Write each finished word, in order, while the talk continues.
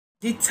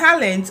The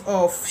talent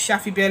of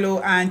Shaffy Bello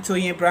and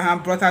Toyin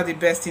Abraham brought out the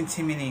best in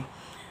Timini.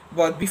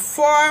 But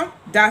before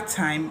that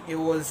time, it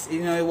was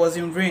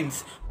in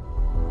rains.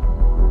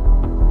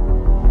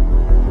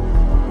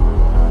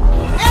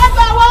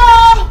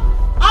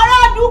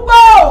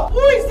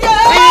 Who is there?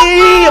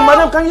 Hey,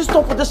 madam, can you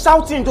stop with the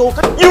shouting though?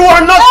 You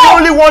are not the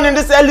only one in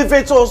this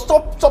elevator.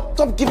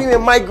 Stop giving me a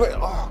migraine.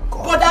 Oh,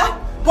 God.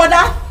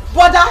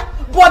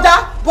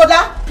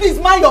 Brother, please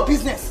mind your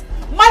business.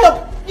 Mind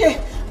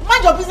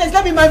your business.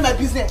 Let me mind my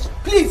business.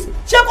 Please.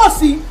 Check us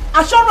see.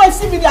 I sure know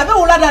see me there. They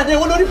will rather they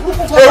will not proof.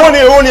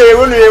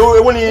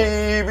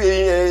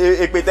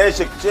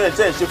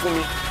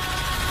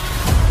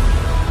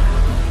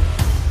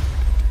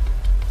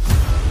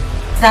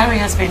 Zari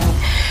has been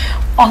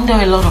under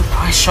a lot of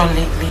pressure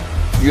lately.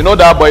 You know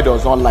that boy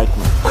does not like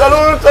me. I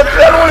don't want to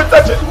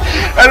touch it.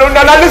 Hello,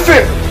 Nana,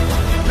 listen.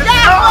 No,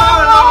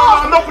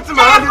 I'm not putting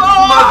my hand in this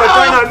man's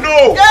vagina.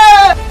 No.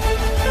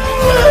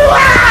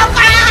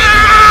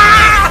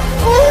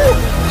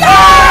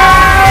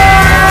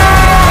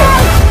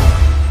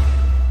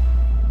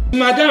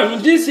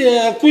 Madam, this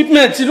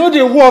equipment, you know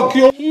they work.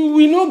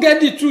 We no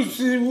get the tools.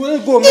 We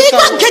go. You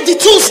don't get the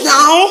tools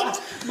now.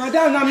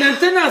 Madam, the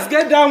maintenance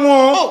get that one.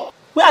 Oh.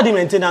 Where are the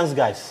maintenance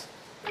guys?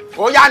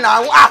 Oh yeah,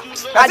 now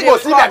let's go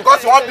see them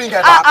because you want to bring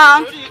them back.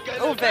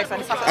 Oh, vex.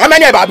 How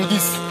many about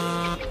this?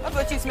 What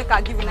will you make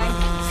I give you 9?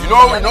 You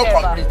know we no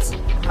complete.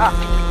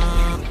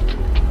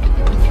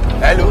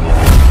 Hello.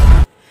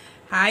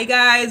 Hi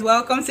guys,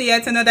 welcome to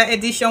yet another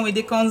edition with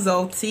the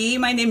Consultee.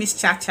 My name is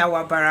Chacha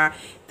Wabara.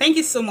 Thank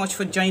you so much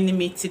for joining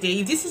me today.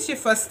 If this is your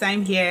first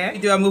time here, we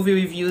do our movie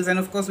reviews and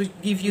of course we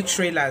give you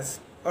trailers.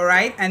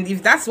 Alright, and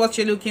if that's what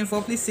you're looking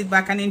for, please sit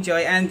back and enjoy,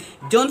 and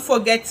don't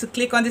forget to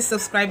click on the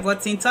subscribe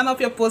button, turn up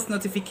your post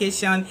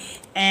notification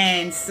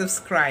and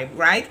subscribe.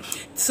 Right,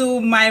 to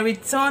my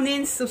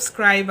returning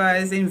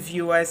subscribers and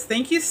viewers,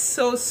 thank you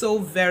so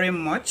very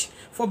much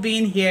for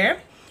being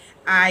here.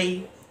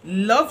 I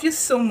love you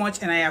so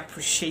much and I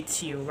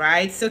appreciate you.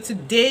 Right, so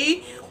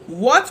today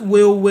what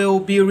we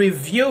will be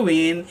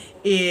reviewing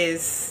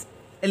is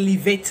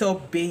Elevator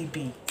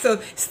Baby,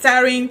 so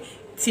starring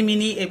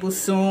Timini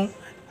Egbuson,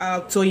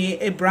 Toyin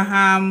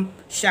Abraham,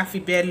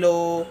 Shaffy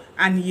Bello,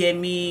 and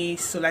Yemi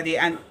Solade,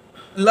 and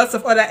lots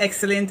of other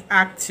excellent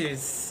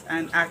actors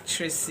and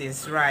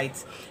actresses.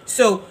 Right,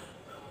 so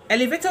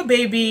Elevator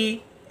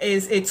Baby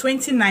is a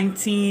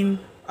 2019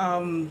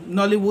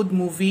 Nollywood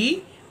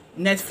movie,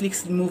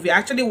 Netflix movie. I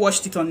actually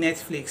watched it on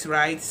Netflix,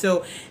 right?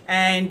 So,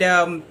 and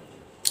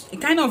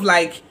it kind of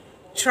like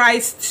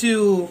tries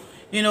to,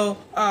 you know,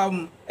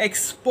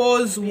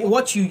 expose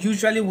what you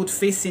usually would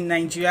face in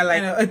Nigeria,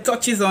 like it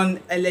touches on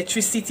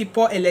electricity,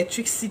 poor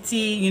electricity,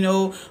 you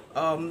know,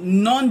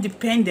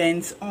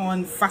 non-dependence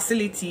on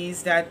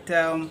facilities that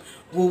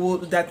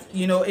that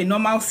you know a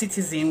normal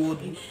citizen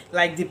would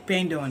like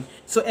depend on.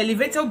 So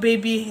Elevator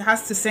Baby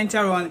has to center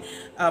on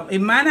a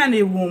man and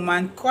a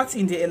woman caught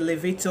in the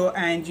elevator,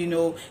 and you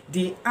know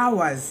the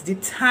hours, the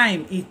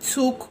time it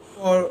took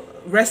for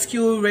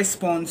rescue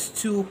response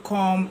to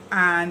come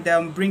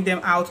and bring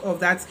them out of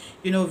that,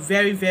 you know,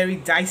 very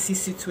dicey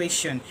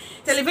situation.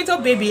 Elevator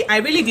Baby, I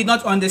really did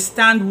not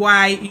understand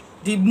why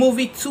the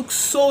movie took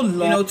so long,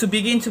 you know, to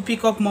begin to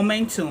pick up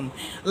momentum.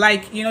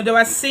 Like, you know, there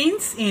were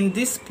scenes in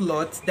this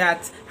plot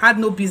that had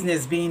no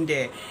business being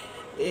there.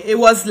 It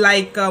was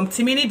like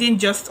Timini didn't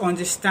just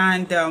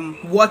understand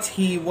what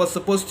he was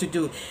supposed to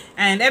do,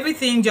 and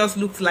everything just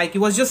looked like he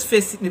was just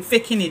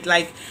faking it,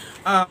 like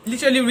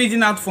literally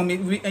reading out from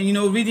it, you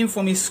know, reading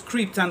from his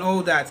script and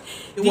all that.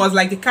 It was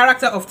like the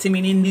character of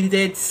Timini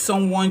needed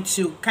someone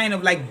to kind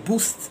of like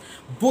boost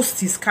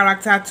his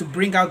character to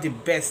bring out the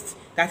best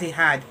that he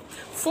had.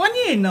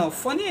 Funny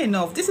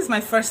enough, this is my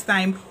first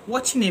time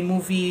watching a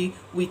movie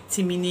with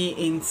Timini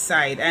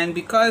inside, and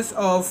because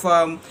of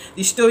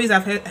the stories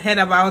I've heard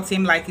about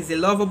him, like he's a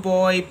lover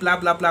boy, blah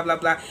blah blah blah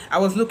blah, I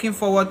was looking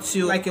forward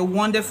to like a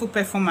wonderful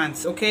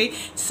performance. Okay,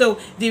 so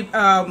the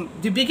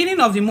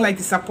beginning of the movie like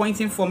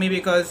disappointing for me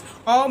because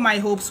all my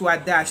hopes were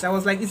dashed. I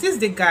was like, is this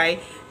the guy?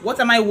 What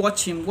am I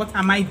watching? What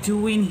am I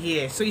doing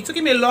here? So it took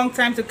him a long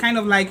time to kind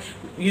of like,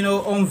 you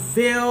know,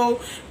 unveil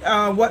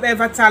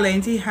whatever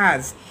talent he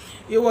has.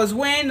 It was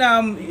when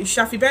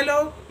Shaffy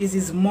Bello is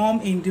his mom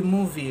in the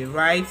movie,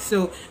 right?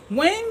 So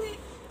when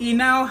he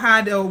now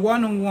had a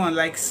one-on-one,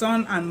 like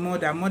son and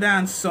mother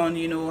and son,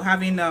 you know,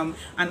 having an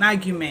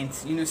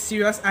argument, you know,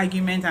 serious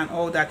argument and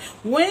all that.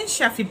 When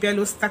Shaffy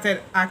Bello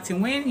started acting,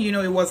 when, you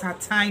know, it was her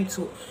time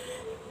to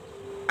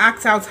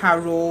act out her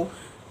role,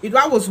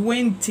 that was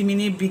when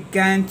Timini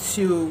began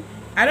to,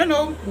 I don't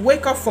know,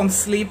 wake up from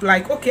sleep,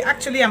 like, okay,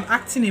 actually I'm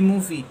acting a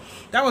movie.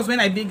 That was when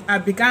I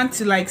began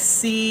to like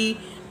see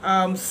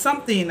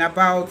something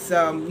about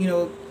you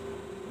know,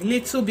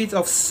 little bit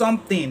of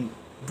something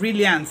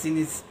brilliance in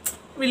his,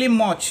 really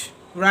much,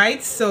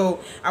 right? So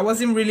I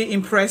wasn't really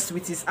impressed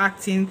with his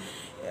acting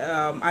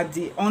at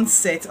the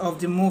onset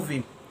of the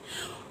movie.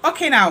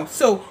 Okay, now,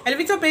 so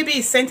Elevator Baby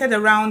is centered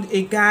around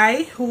a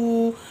guy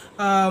who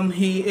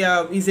he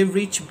is a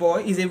rich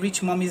boy, is a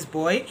rich mommy's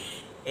boy,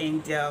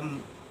 and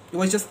he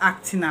was just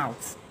acting out.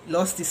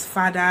 Lost his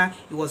father.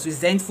 He was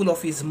resentful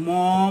of his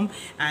mom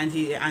and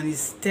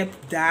his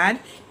stepdad.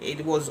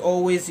 It was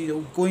always,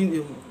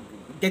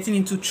 getting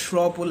into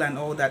trouble and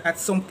all that. At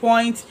some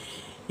point,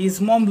 his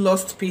mom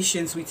lost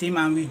patience with him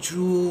and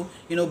withdrew,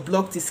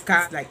 blocked his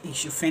car, like he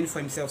should fend for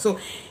himself. So,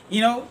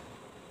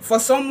 for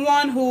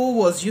someone who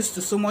was used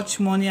to so much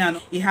money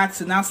and he had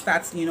to now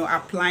start,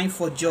 applying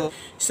for job.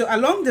 So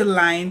along the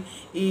line,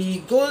 he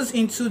goes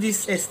into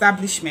this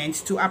establishment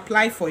to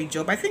apply for a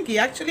job. I think he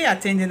actually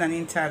attended an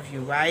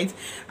interview, right?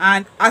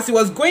 And as he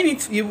was going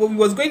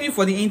in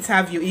for the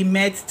interview, he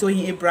met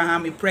Toyin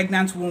Abraham, a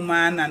pregnant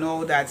woman and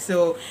all that.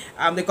 So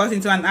they got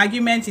into an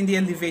argument in the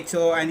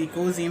elevator and he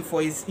goes in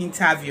for his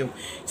interview.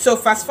 So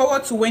fast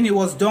forward to when he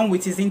was done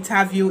with his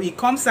interview, he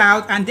comes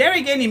out and there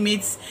again he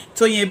meets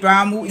Toyin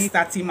Abraham, who is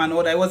at him and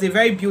all that. It was a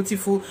very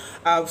beautiful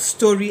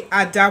story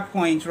at that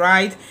point,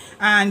 right?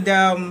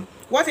 And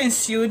what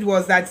ensued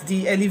was that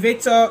the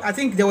elevator, I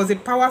think there was a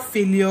power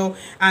failure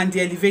and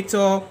the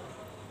elevator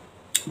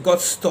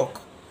got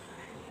stuck.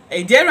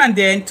 There and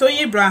then,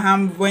 Toyin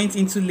Abraham went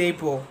into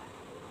labor.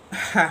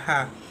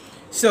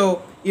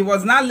 So he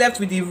was now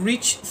left with the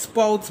rich,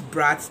 spoilt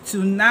brat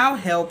to now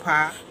help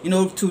her,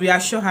 to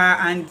reassure her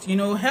and,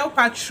 help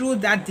her through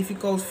that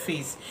difficult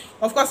phase.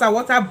 Of course, her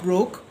water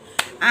broke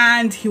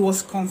and he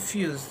was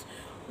confused.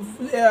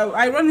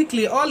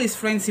 Ironically, all his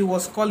friends he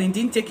was calling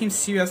didn't take him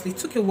seriously. It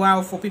took a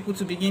while for people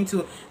to begin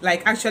to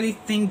actually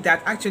think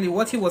that actually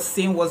what he was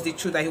saying was the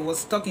truth, that he was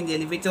stuck in the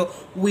elevator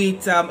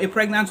with a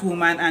pregnant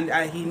woman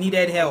and he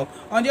needed help.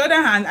 On the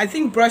other hand, I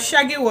think Bro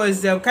Shaggy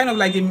was kind of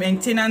like the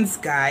maintenance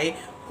guy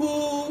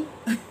who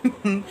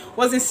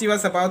wasn't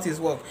serious about his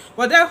work.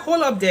 But that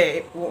whole up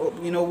there,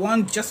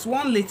 just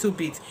one little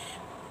bit,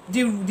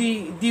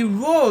 the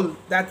role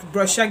that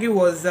Bro Shaggy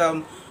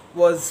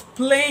was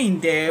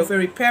playing there, a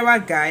repairer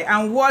guy,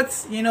 and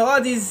what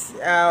all these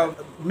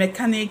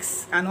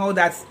mechanics and all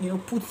that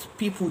put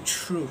people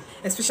through,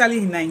 especially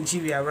in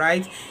Nigeria,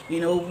 right? They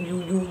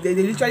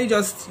literally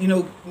just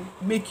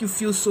make you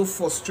feel so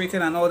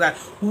frustrated and all that,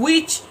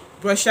 which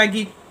Bro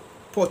Shaggy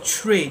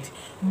portrayed.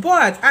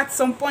 But at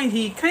some point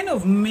he kind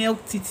of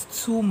milked it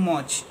too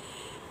much.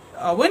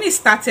 When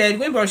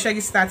Bro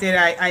Shaggy started,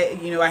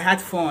 I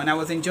had fun, I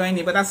was enjoying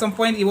it, but at some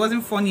point it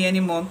wasn't funny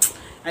anymore.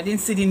 I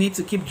didn't see the need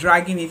to keep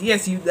dragging it.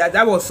 Yes,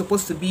 that was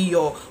supposed to be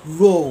your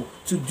role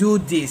to do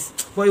this,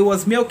 but it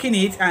was milking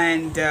it,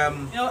 and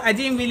I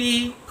didn't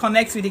really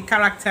connect with the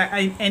character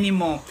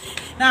anymore.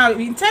 Now,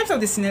 in terms of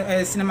the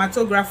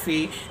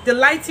cinematography, the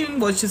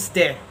lighting was just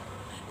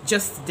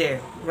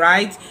there,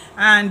 right?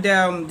 And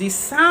the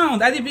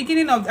sound at the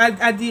beginning of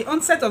at the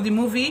onset of the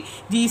movie,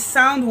 the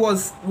sound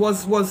was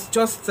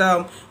just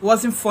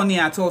wasn't funny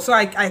at all. So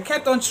I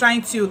kept on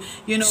trying to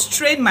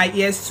strain my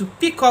ears to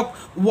pick up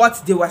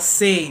what they were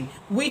saying,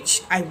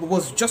 which I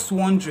was just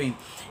wondering.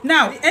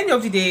 Now at the end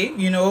of the day,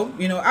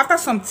 after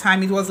some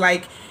time, it was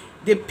like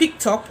they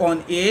picked up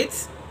on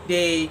it.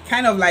 They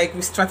kind of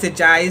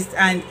re-strategized,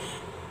 and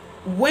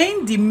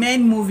when the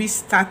main movie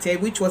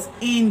started, which was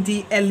in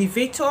the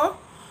elevator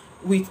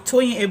with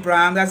Toyin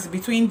Abraham, that's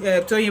between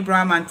Toyin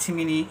Abraham and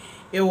Timini,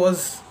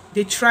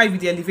 they tried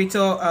with the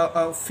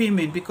elevator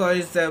filming,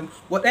 because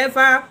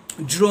whatever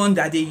drone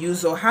that they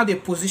use or how they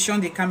position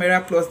the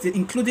camera, plus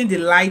including the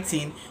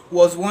lighting,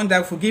 was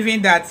wonderful,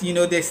 given that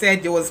they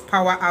said there was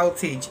power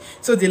outage.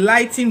 So the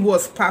lighting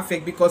was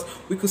perfect because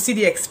we could see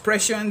the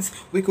expressions,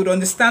 we could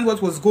understand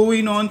what was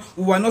going on.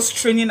 We were not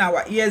straining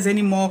our ears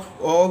anymore,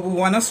 or we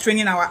were not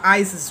straining our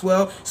eyes as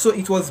well. So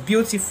it was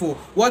beautiful.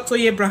 What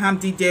Toyin Abraham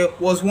did there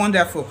was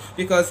wonderful,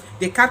 because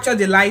they captured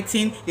the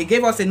lighting, they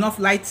gave us enough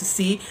light to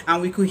see,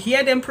 and we could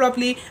hear them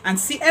properly and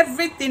see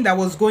everything that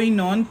was going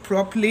on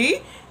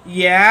properly.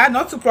 Yeah,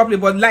 not too properly,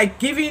 but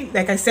given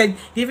that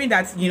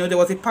there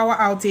was a power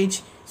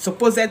outage,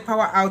 supposed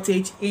power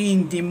outage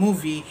in the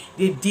movie,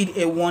 they did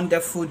a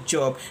wonderful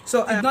job.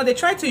 So now they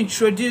tried to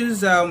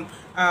introduce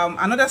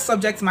another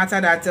subject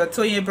matter, that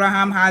Toyin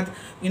Abraham had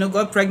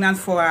got pregnant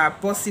for her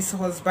boss's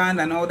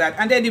husband and all that,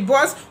 and then the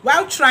boss,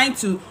 while trying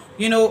to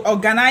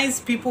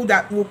organize people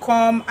that will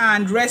come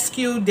and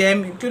rescue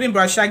them, including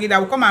Bro Shaggy, that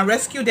will come and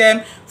rescue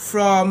them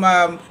from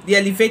the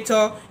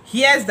elevator,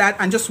 hears that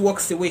and just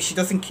walks away. She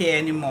doesn't care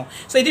anymore.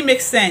 So it didn't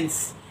make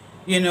sense.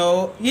 It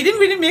didn't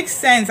really make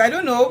sense. I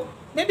don't know,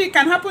 maybe it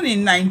can happen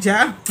in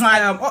Nigeria.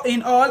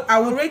 In all, I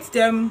will rate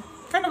them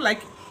kind of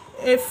like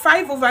a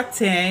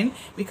 5/10,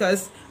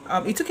 because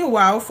it took a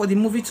while for the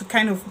movie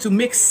to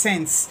make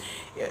sense.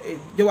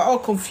 They were all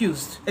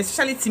confused,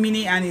 especially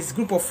Timini and his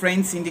group of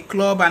friends in the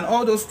club and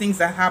all those things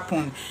that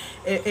happened.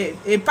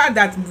 A part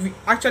that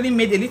actually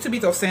made a little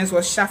bit of sense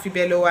was Shaffy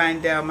Bello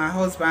and my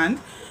husband,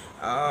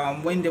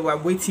 when they were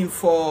waiting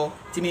for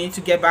Timini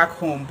to get back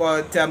home.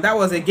 But that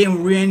was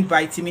again ruined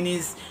by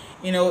Timini's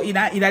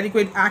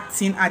inadequate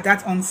acting at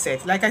that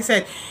onset. Like I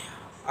said,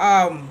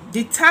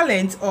 the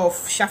talent of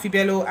Shaffy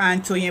Bello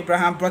and Toyin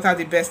Abraham brought out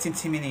the best in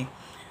Timini.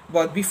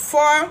 But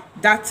before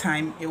that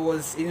time, it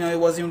was, you know, it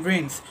was in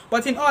rains.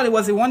 But in all, it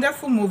was a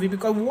wonderful movie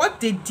because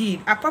what they did,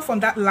 apart from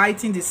that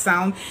lighting, the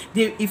sound,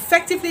 they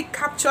effectively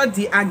captured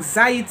the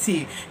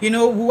anxiety. You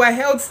know, we were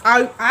held,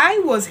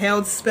 I was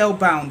held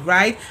spellbound,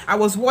 right? I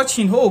was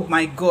watching, oh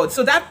my God.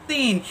 So that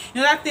thing,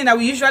 you know, that thing that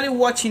we usually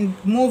watch in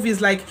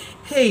movies like,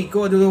 hey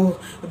God, oh,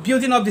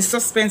 building up the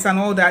suspense and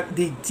all that,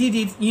 they did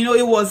it. You know,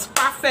 it was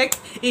perfect,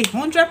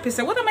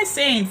 100%. What am I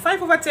saying?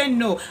 5 over 10?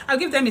 No, I'll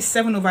give them a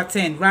 7 over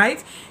 10,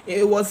 right?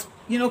 It was,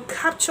 you know,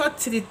 captured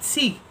to the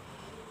T.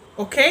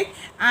 Okay,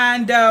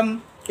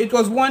 and it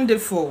was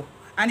wonderful,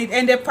 and it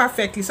ended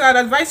perfectly. So I'd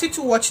advise you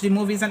to watch the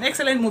movie. It's an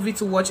excellent movie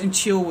to watch and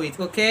chill with.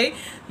 Okay,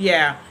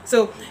 yeah.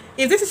 So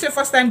if this is your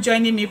first time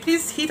joining me,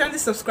 please hit on the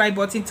subscribe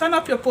button, turn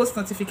up your post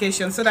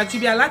notifications so that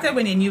you'll be alerted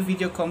when a new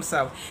video comes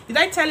out. Did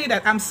I tell you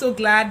that I'm so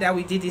glad that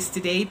we did this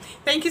today?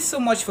 Thank you so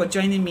much for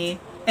joining me,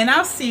 and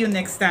I'll see you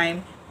next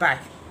time. Bye.